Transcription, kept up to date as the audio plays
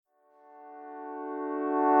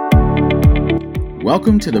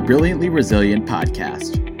Welcome to the Brilliantly Resilient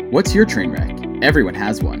podcast. What's your train wreck? Everyone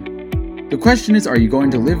has one. The question is, are you going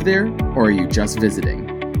to live there or are you just visiting?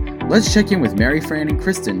 Let's check in with Mary Fran and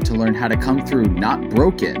Kristen to learn how to come through not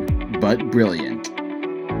broken, but brilliant.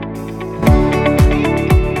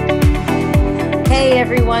 Hey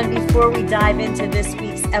everyone, before we dive into this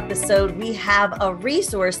week's episode, we have a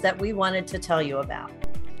resource that we wanted to tell you about.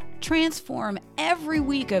 Transform every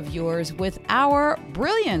week of yours with our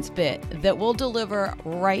Brilliance Bit that will deliver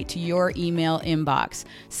right to your email inbox.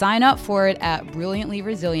 Sign up for it at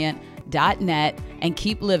brilliantlyresilient.net and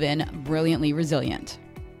keep living brilliantly resilient.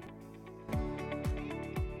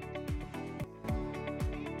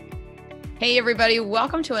 Hey everybody,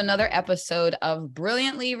 welcome to another episode of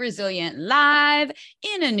Brilliantly Resilient live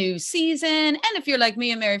in a new season. And if you're like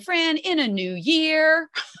me and Mary Fran, in a new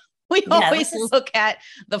year. We always look at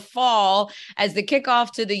the fall as the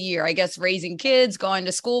kickoff to the year. I guess raising kids, going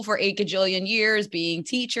to school for 8 gajillion years, being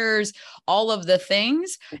teachers, all of the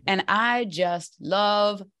things. And I just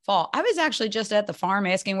love fall. I was actually just at the farm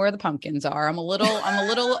asking where the pumpkins are. I'm a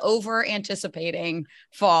little over anticipating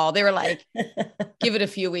fall. They were like, give it a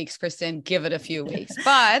few weeks, Kristen, give it a few weeks.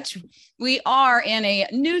 But we are in a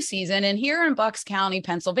new season. And here in Bucks County,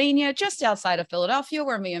 Pennsylvania, just outside of Philadelphia,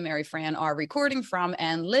 where me and Mary Fran are recording from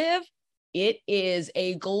and live, it is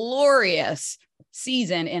a glorious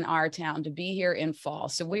season in our town to be here in fall.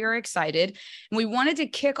 So we are excited. And we wanted to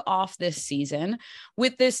kick off this season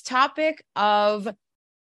with this topic of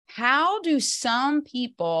how do some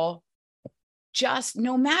people just,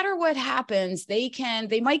 no matter what happens, they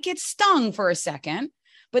might get stung for a second,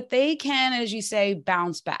 but they can, as you say,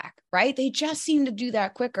 bounce back, right? They just seem to do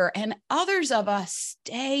that quicker. And others of us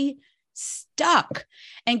stay stuck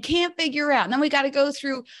and can't figure out. And then we got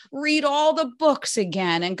to read all the books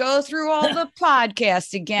again and go through all the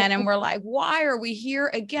podcasts again. And we're like, why are we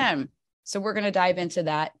here again? So we're going to dive into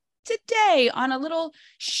that today on a little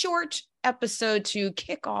short episode to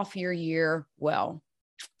kick off your year well.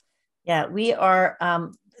 Yeah, we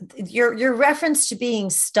are. Your reference to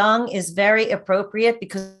being stung is very appropriate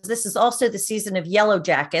because this is also the season of yellow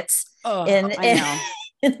jackets in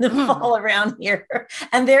the fall around here,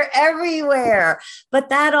 and they're everywhere. But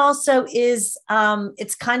that also is,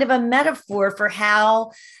 it's kind of a metaphor for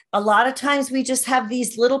how a lot of times we just have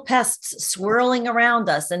these little pests swirling around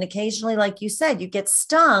us. And occasionally, like you said, you get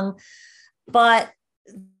stung, but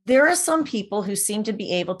there are some people who seem to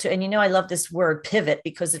be able to, and I love this word pivot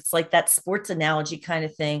because it's like that sports analogy kind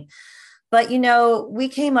of thing. But, we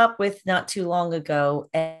came up with not too long ago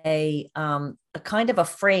a kind of a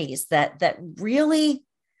phrase that really,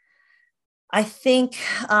 I think,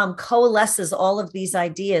 coalesces all of these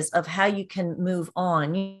ideas of how you can move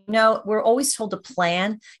on. We're always told to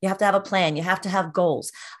plan. You have to have a plan. You have to have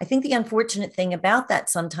goals. I think the unfortunate thing about that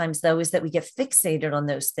sometimes, though, is that we get fixated on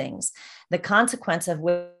those things. The consequence of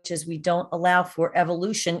which is we don't allow for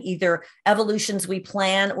evolution, either evolutions we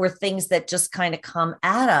plan or things that just kind of come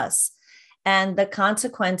at us. And the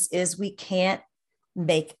consequence is we can't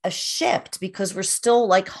make a shift because we're still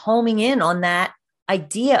like homing in on that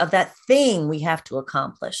idea of that thing we have to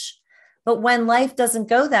accomplish. But when life doesn't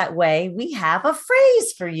go that way, we have a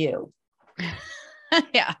phrase for you.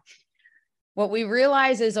 Yeah. What we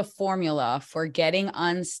realize is a formula for getting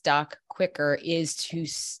unstuck quicker is to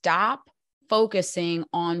stop focusing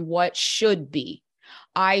on what should be.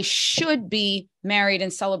 I should be married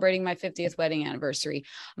and celebrating my 50th wedding anniversary.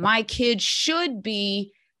 My kids should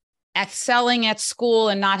be excelling at school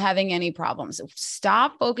and not having any problems.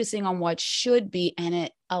 Stop focusing on what should be, and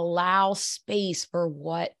it allows space for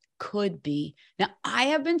what could be. Now, I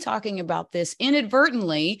have been talking about this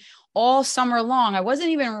inadvertently all summer long. I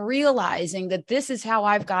wasn't even realizing that this is how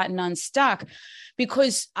I've gotten unstuck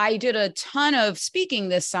because I did a ton of speaking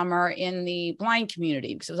this summer in the blind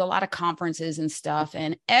community because there was a lot of conferences and stuff.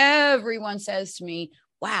 And everyone says to me,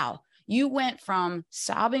 wow, you went from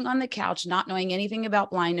sobbing on the couch, not knowing anything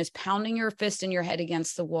about blindness, pounding your fist in your head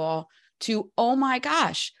against the wall to, oh my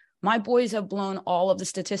gosh, my boys have blown all of the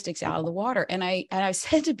statistics out of the water. And I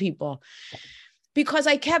said to people, because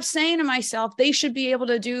I kept saying to myself, they should be able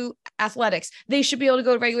to do athletics. They should be able to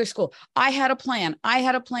go to regular school. I had a plan.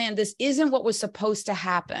 This isn't what was supposed to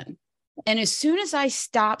happen. And as soon as I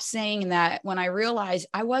stopped saying that, when I realized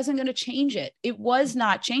I wasn't going to change it, it was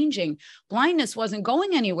not changing. Blindness wasn't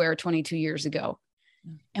going anywhere 22 years ago.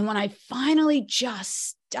 And when I finally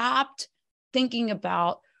just stopped thinking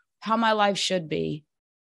about how my life should be,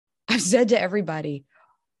 I've said to everybody,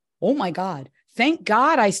 oh my God, thank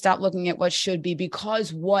God I stopped looking at what should be,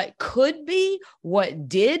 because what could be, what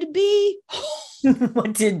did be,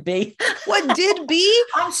 what did be, what did be.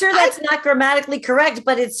 I'm sure that's not grammatically correct,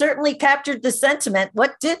 but it certainly captured the sentiment.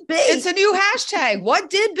 What did be? It's a new hashtag. What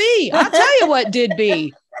did be? I'll tell you what did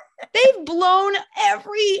be. They've blown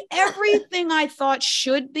everything I thought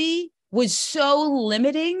should be was so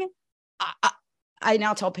limiting. I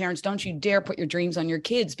now tell parents, don't you dare put your dreams on your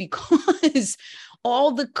kids, because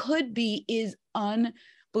all the could be is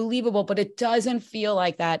unbelievable, but it doesn't feel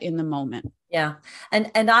like that in the moment. Yeah.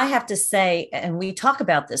 And I have to say, and we talk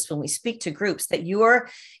about this when we speak to groups, that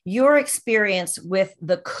your experience with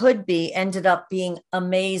the could be ended up being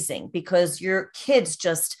amazing, because your kids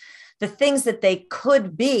just, the things that they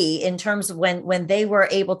could be in terms of when they were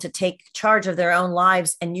able to take charge of their own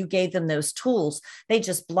lives and you gave them those tools, they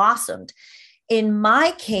just blossomed. In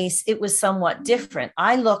my case, it was somewhat different.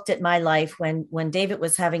 I looked at my life when David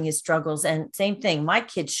was having his struggles, and same thing. My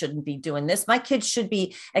kids shouldn't be doing this. My kids should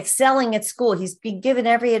be excelling at school. He's being given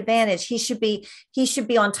every advantage. He should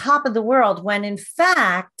be on top of the world, when in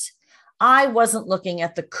fact, I wasn't looking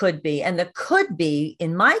at the could be. And the could be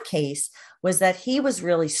in my case was that he was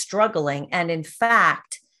really struggling and in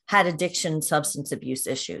fact had addiction and substance abuse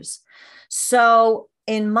issues. So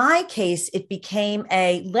in my case, it became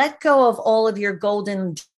a let go of all of your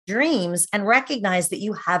golden dreams and recognize that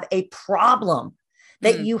you have a problem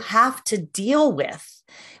that you have to deal with.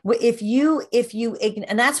 If you,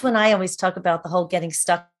 and that's when I always talk about the whole getting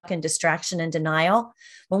stuck in distraction and denial.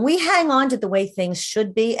 When we hang on to the way things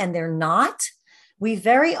should be and they're not, we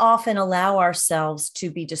very often allow ourselves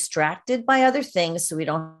to be distracted by other things so we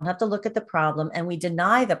don't have to look at the problem, and we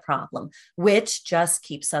deny the problem, which just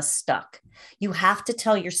keeps us stuck. You have to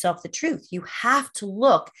tell yourself the truth. You have to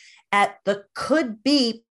look at the could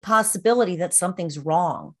be possibility that something's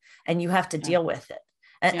wrong, and you have to deal with it.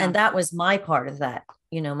 And that was my part of that,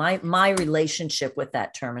 my relationship with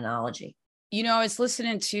that terminology. I was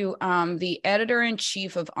listening to the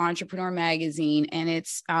editor-in-chief of Entrepreneur Magazine, and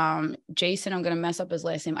it's Jason, I'm going to mess up his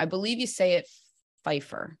last name. I believe you say it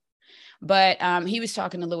Pfeiffer, but he was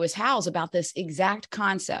talking to Lewis Howes about this exact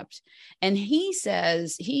concept. And he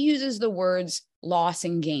says, he uses the words loss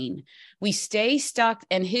and gain. We stay stuck,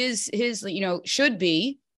 and his should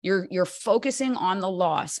be, you're focusing on the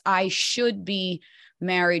loss. I should be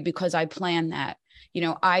married because I planned that.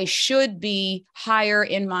 I should be higher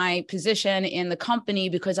in my position in the company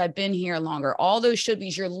because I've been here longer. All those should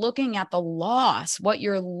be's, you're looking at the loss, what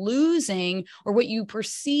you're losing or what you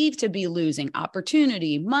perceive to be losing,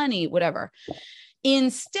 opportunity, money, whatever,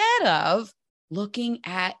 instead of looking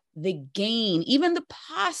at the gain, even the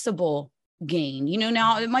possible gain.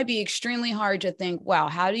 Now it might be extremely hard to think, wow,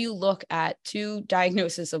 how do you look at 2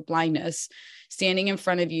 diagnoses of blindness standing in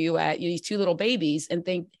front of you at these 2 little babies and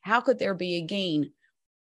think, how could there be a gain?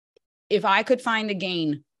 If I could find a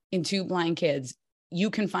gain in 2 blind kids, you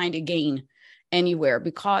can find a gain anywhere,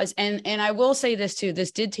 because, and I will say this too,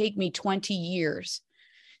 this did take me 20 years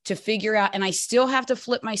to figure out, and I still have to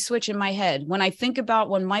flip my switch in my head. When I think about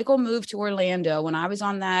when Michael moved to Orlando, when I was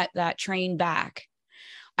on that train back,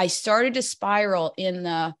 I started to spiral in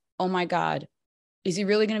the, oh my God, is he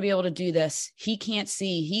really going to be able to do this? He can't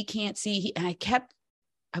see. And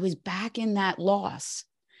I was back in that loss.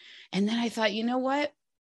 And then I thought, you know what?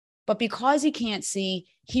 But because he can't see,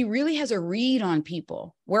 he really has a read on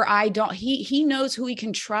people where I don't, he knows who he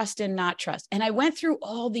can trust and not trust. And I went through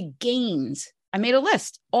all the gains. I made a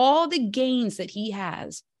list, all the gains that he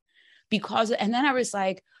has and then I was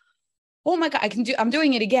like, oh my God, I'm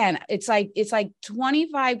doing it again. It's like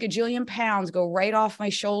 25 gajillion pounds go right off my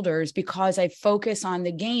shoulders because I focus on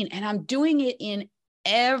the gain, and I'm doing it in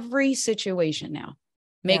every situation now.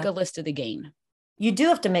 Make a list of the gain. You do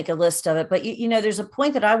have to make a list of it, but there's a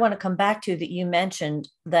point that I want to come back to that you mentioned,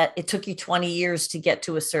 that it took you 20 years to get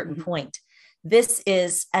to a certain point. This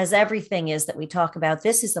is, as everything is that we talk about,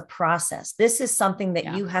 this is a process. This is something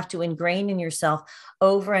that you have to ingrain in yourself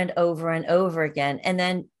over and over and over again. And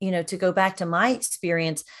then, to go back to my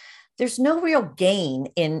experience, there's no real gain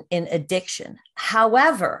in addiction.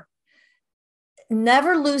 However,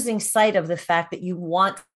 never losing sight of the fact that you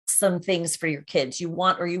want some things for your kids, you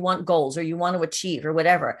want goals, or you want to achieve, or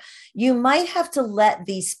whatever. You might have to let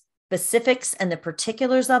these specifics and the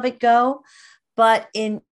particulars of it go. But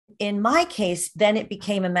in my case, then it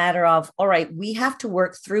became a matter of, all right, we have to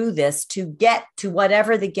work through this to get to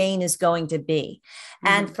whatever the gain is going to be.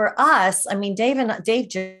 And for us, Dave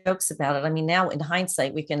jokes about it. Now in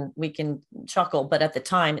hindsight, we can chuckle, but at the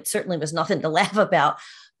time, it certainly was nothing to laugh about.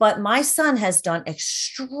 But my son has done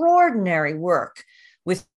extraordinary work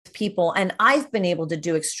with people. And I've been able to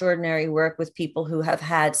do extraordinary work with people who have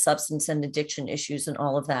had substance and addiction issues and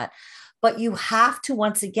all of that. But you have to,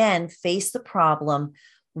 once again, face the problem,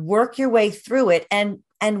 work your way through it. And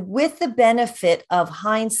with the benefit of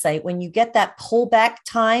hindsight, when you get that pullback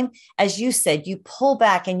time, as you said, you pull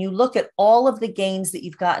back and you look at all of the gains that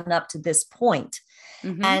you've gotten up to this point,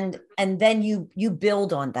 and then you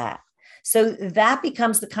build on that. So that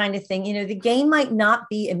becomes the kind of thing, the gain might not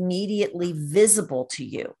be immediately visible to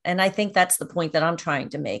you. And I think that's the point that I'm trying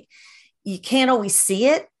to make. You can't always see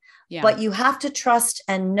it, but you have to trust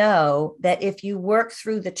and know that if you work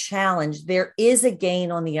through the challenge, there is a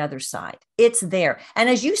gain on the other side. It's there. And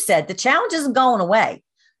as you said, the challenge isn't going away.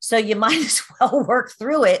 So you might as well work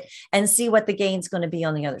through it and see what the gain's going to be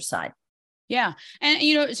on the other side. Yeah. And,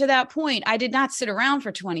 to that point, I did not sit around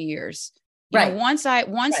for 20 years. Right. Once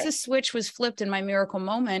the switch was flipped in my miracle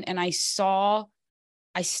moment and I stopped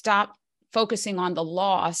focusing on the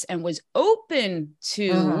loss and was open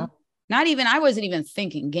to I wasn't even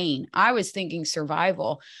thinking gain. I was thinking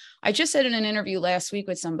survival. I just said in an interview last week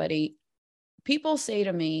with somebody, people say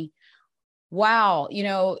to me, wow,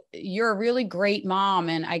 you're a really great mom.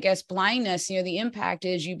 And I guess blindness, the impact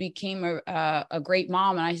is you became a great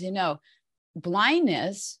mom. And I said, no,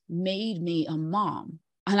 blindness made me a mom.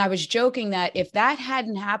 And I was joking that if that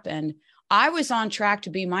hadn't happened, I was on track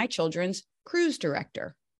to be my children's cruise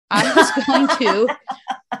director. I was going to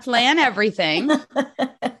plan everything,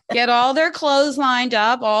 get all their clothes lined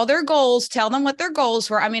up, all their goals, tell them what their goals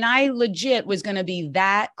were. I mean, I legit was going to be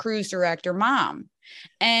that cruise director mom.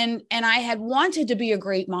 And I had wanted to be a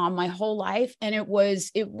great mom my whole life. And it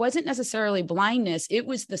wasn't necessarily blindness. It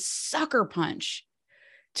was the sucker punch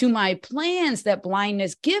to my plans that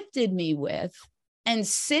blindness gifted me with. And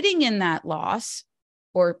sitting in that loss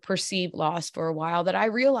or perceived loss for a while, that I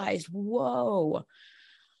realized, whoa,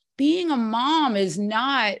 being a mom is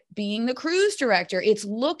not being the cruise director. It's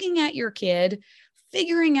looking at your kid,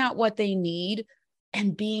 figuring out what they need,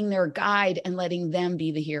 and being their guide and letting them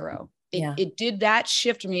be the hero. It did that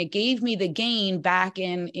shift for me. It gave me the gain back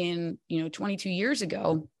in 22 years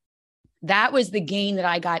ago. That was the gain that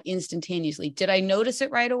I got instantaneously. Did I notice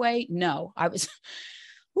it right away? No, I was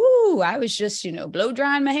just, blow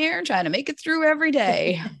drying my hair, trying to make it through every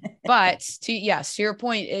day. But to your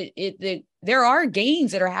point, there are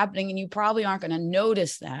gains that are happening and you probably aren't going to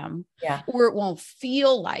notice them, or it won't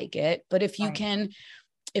feel like it. But if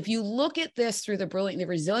you look at this through the Brilliantly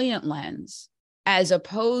Resilient lens, as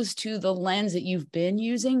opposed to the lens that you've been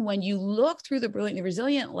using, when you look through the Brilliantly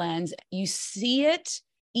Resilient lens, you see it,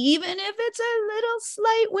 even if it's a little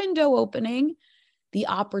slight window opening, the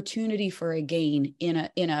opportunity for a gain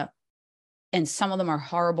and some of them are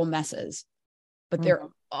horrible messes, but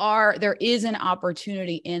there is an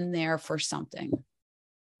opportunity in there for something.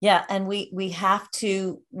 Yeah. And we have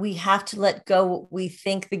to let go what we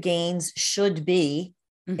think the gains should be,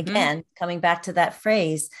 again, coming back to that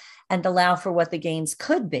phrase, and allow for what the gains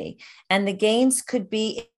could be. And the gains could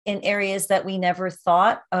be in areas that we never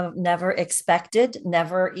thought of, never expected,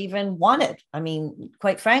 never even wanted. I mean,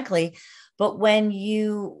 quite frankly, but when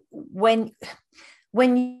you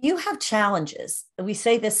have challenges, we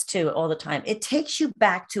say this too all the time, it takes you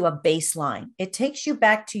back to a baseline. It takes you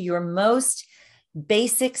back to your most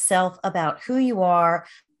basic self about who you are,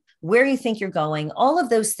 where you think you're going. All of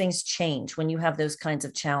those things change when you have those kinds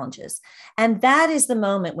of challenges. And that is the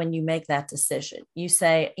moment when you make that decision. You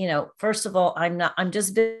say, first of all, I'm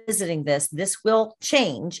just visiting this. This will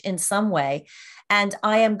change in some way. And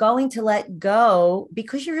I am going to let go,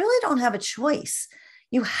 because you really don't have a choice.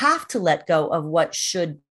 You have to let go of what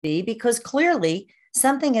should be, because clearly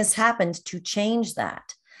something has happened to change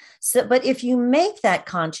that. So, but if you make that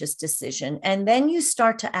conscious decision and then you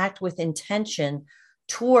start to act with intention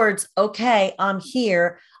towards, okay, I'm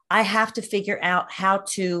here, I have to figure out how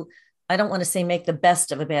to, I don't want to say make the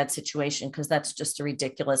best of a bad situation, because that's just a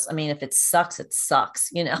ridiculous. I mean, if it sucks,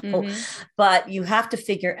 but you have to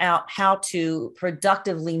figure out how to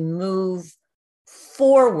productively move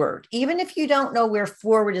forward, even if you don't know where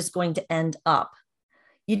forward is going to end up.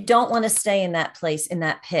 You don't want to stay in that place, in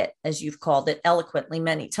that pit, as you've called it eloquently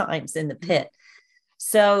many times, in the pit.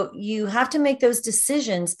 So you have to make those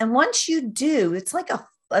decisions. And once you do, it's like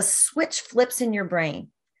a switch flips in your brain.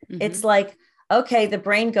 It's like, okay, the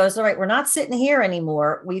brain goes, all right, we're not sitting here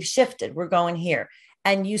anymore. We've shifted. We're going here.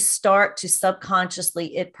 And you start to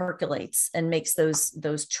subconsciously, it percolates and makes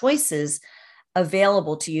those choices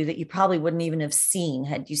available to you that you probably wouldn't even have seen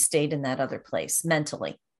had you stayed in that other place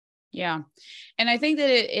mentally. Yeah. And I think that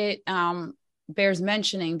it bears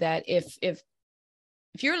mentioning that if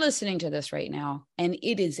you're listening to this right now and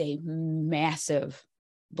it is a massive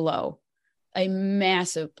blow, a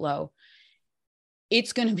massive blow.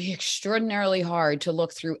 It's going to be extraordinarily hard to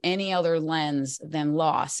look through any other lens than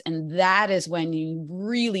loss. And that is when you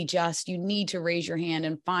really you need to raise your hand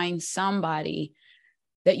and find somebody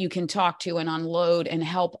that you can talk to and unload and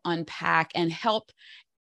help unpack and help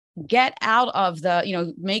get out of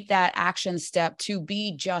the, make that action step to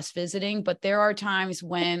be just visiting. But there are times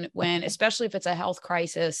when, especially if it's a health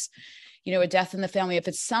crisis, a death in the family, if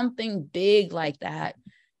it's something big like that,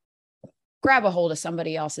 grab a hold of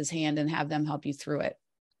somebody else's hand and have them help you through it.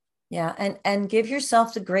 Yeah. And give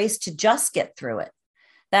yourself the grace to just get through it.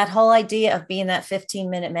 That whole idea of being that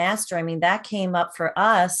 15-minute master. I mean, that came up for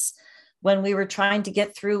us when we were trying to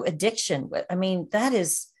get through addiction. I mean,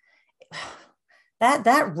 that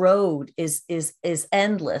road is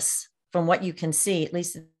endless from what you can see, at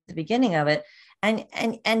least at the beginning of it.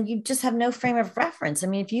 And you just have no frame of reference. I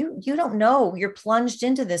mean, if you don't know, you're plunged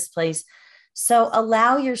into this place. So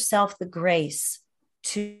allow yourself the grace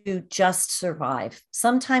to just survive.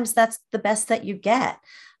 Sometimes that's the best that you get.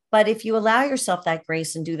 But if you allow yourself that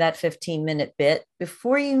grace and do that 15-minute bit,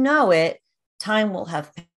 before you know it, time will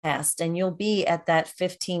have passed and you'll be at that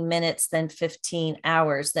 15 minutes, then 15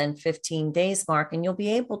 hours, then 15 days mark. And you'll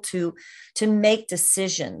be able to make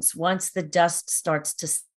decisions once the dust starts to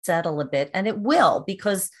settle a bit. And it will,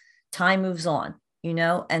 because time moves on,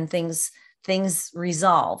 and things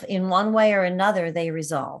resolve in one way or another, they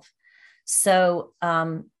resolve. So,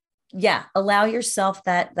 allow yourself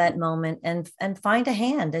that moment and find a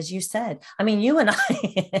hand, as you said. I mean, you and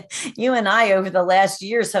I over the last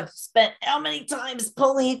years have spent how many times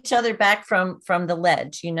pulling each other back from the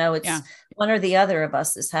ledge, it's one or the other of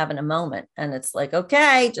us is having a moment and it's like,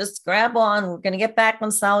 okay, just grab on. We're going to get back on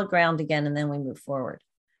solid ground again. And then we move forward.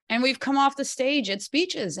 And we've come off the stage at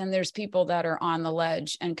speeches and there's people that are on the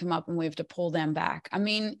ledge and come up and we have to pull them back. I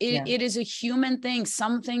mean, it is a human thing.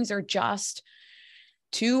 Some things are just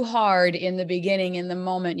too hard in the beginning, in the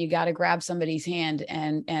moment. You got to grab somebody's hand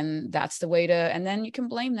and that's the way to, and then you can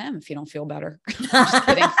blame them if you don't feel better. Just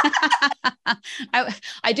kidding.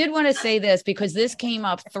 I did want to say this because this came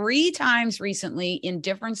up 3 times recently in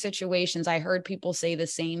different situations. I heard people say the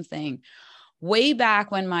same thing way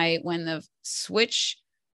back when the switch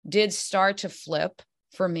did start to flip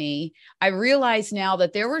for me. I realize now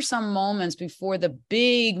that there were some moments before the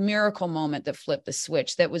big miracle moment that flipped the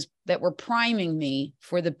switch that were priming me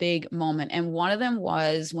for the big moment. And one of them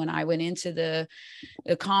was when I went into the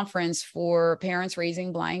conference for parents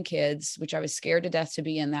raising blind kids, which I was scared to death to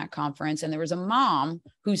be in that conference. And there was a mom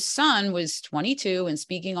whose son was 22 and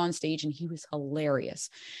speaking on stage, and he was hilarious.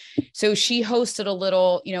 So she hosted a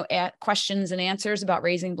little, at questions and answers about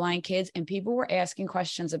raising blind kids. And people were asking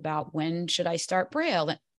questions about when should I start Braille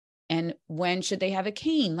and when should they have a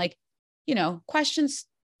cane? Like, questions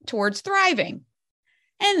towards thriving.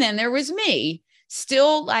 And then there was me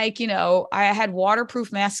still like, I had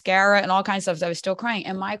waterproof mascara and all kinds of stuff. I was still crying.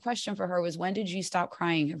 And my question for her was, when did you stop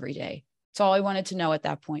crying every day? That's all I wanted to know at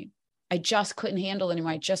that point. I just couldn't handle it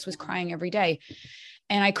anymore. I just was crying every day.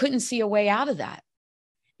 And I couldn't see a way out of that.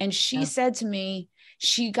 And she said to me,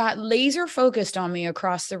 she got laser focused on me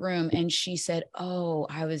across the room. And she said, oh,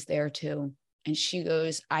 I was there too. And she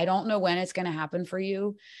goes, I don't know when it's going to happen for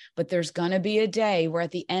you, but there's going to be a day where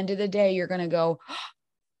at the end of the day, you're going to go, oh,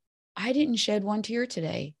 I didn't shed one tear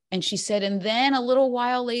today. And she said, and then a little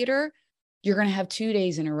while later, you're going to have 2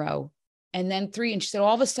 days in a row and then 3. And she said,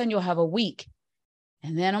 all of a sudden you'll have a week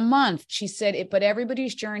and then a month. She said, but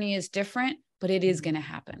everybody's journey is different, but it is going to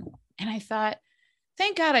happen. And I thought,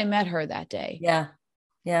 thank God I met her that day. Yeah.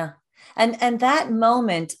 Yeah. And that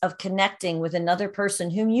moment of connecting with another person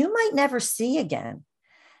whom you might never see again,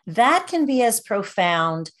 that can be as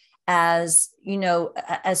profound as,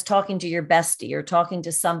 as talking to your bestie or talking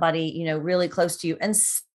to somebody, really close to you. And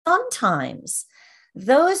sometimes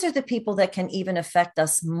those are the people that can even affect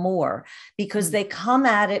us more because they come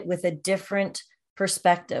at it with a different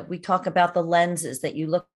perspective. We talk about the lenses that you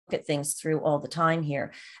look at things through all the time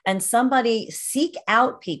here. And seek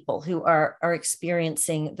out people who are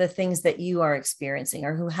experiencing the things that you are experiencing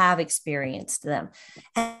or who have experienced them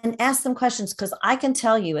and ask them questions. Because I can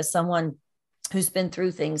tell you, as someone who's been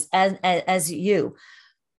through things as you,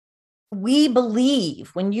 we believe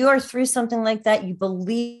when you are through something like that, you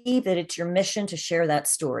believe that it's your mission to share that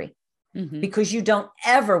story because you don't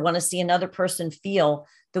ever want to see another person feel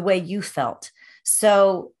the way you felt.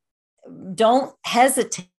 So don't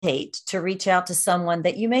hesitate to reach out to someone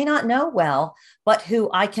that you may not know well, but who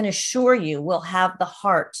I can assure you will have the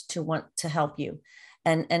heart to want to help you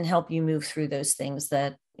and help you move through those things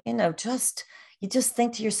that, you just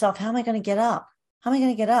think to yourself, how am I going to get up? How am I going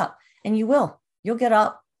to get up? And you'll get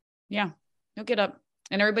up. Yeah, you'll get up.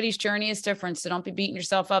 And everybody's journey is different. So don't be beating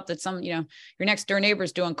yourself up that your next door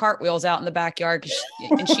neighbor's doing cartwheels out in the backyard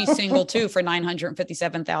and she's single too for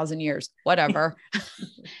 957,000 years, whatever.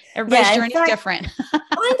 Everybody's journey is different.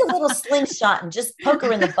 Find a little slingshot and just poke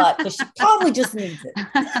her in the butt because she probably just needs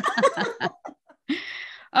it.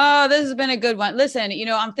 Oh, this has been a good one. Listen,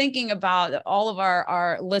 I'm thinking about all of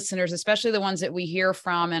our listeners, especially the ones that we hear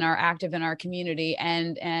from and are active in our community.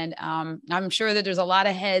 And I'm sure that there's a lot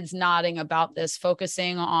of heads nodding about this,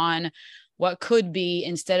 focusing on what could be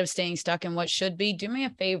instead of staying stuck in what should be. Do me a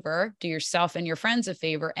favor, do yourself and your friends a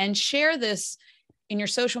favor, and share this in your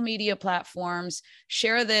social media platforms.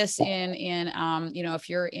 Share this in if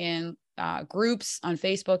you're in groups on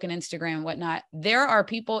Facebook and Instagram and whatnot. There are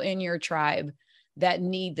people in your tribe that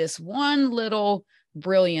need this one little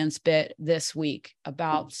brilliance bit this week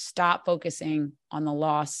about stop focusing on the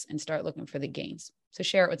loss and start looking for the gains. So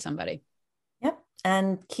share it with somebody. Yep.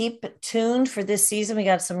 And keep tuned for this season. We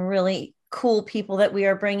got some really cool people that we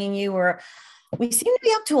are bringing you. We seem to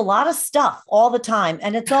be up to a lot of stuff all the time,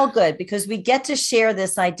 and it's all good because we get to share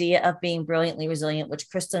this idea of being brilliantly resilient, which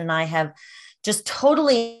Kristen and I have just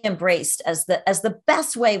totally embraced as the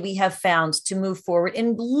best way we have found to move forward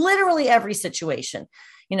in literally every situation,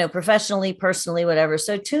 professionally, personally, whatever.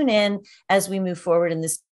 So tune in as we move forward in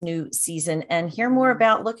this new season and hear more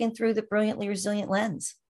about looking through the brilliantly resilient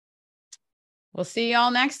lens. We'll see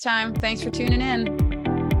y'all next time. Thanks for tuning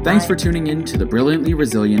in. Thanks for tuning in to the Brilliantly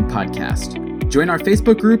Resilient podcast. Join our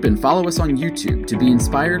Facebook group and follow us on YouTube to be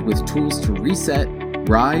inspired with tools to reset,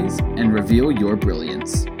 rise, and reveal your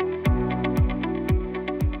brilliance.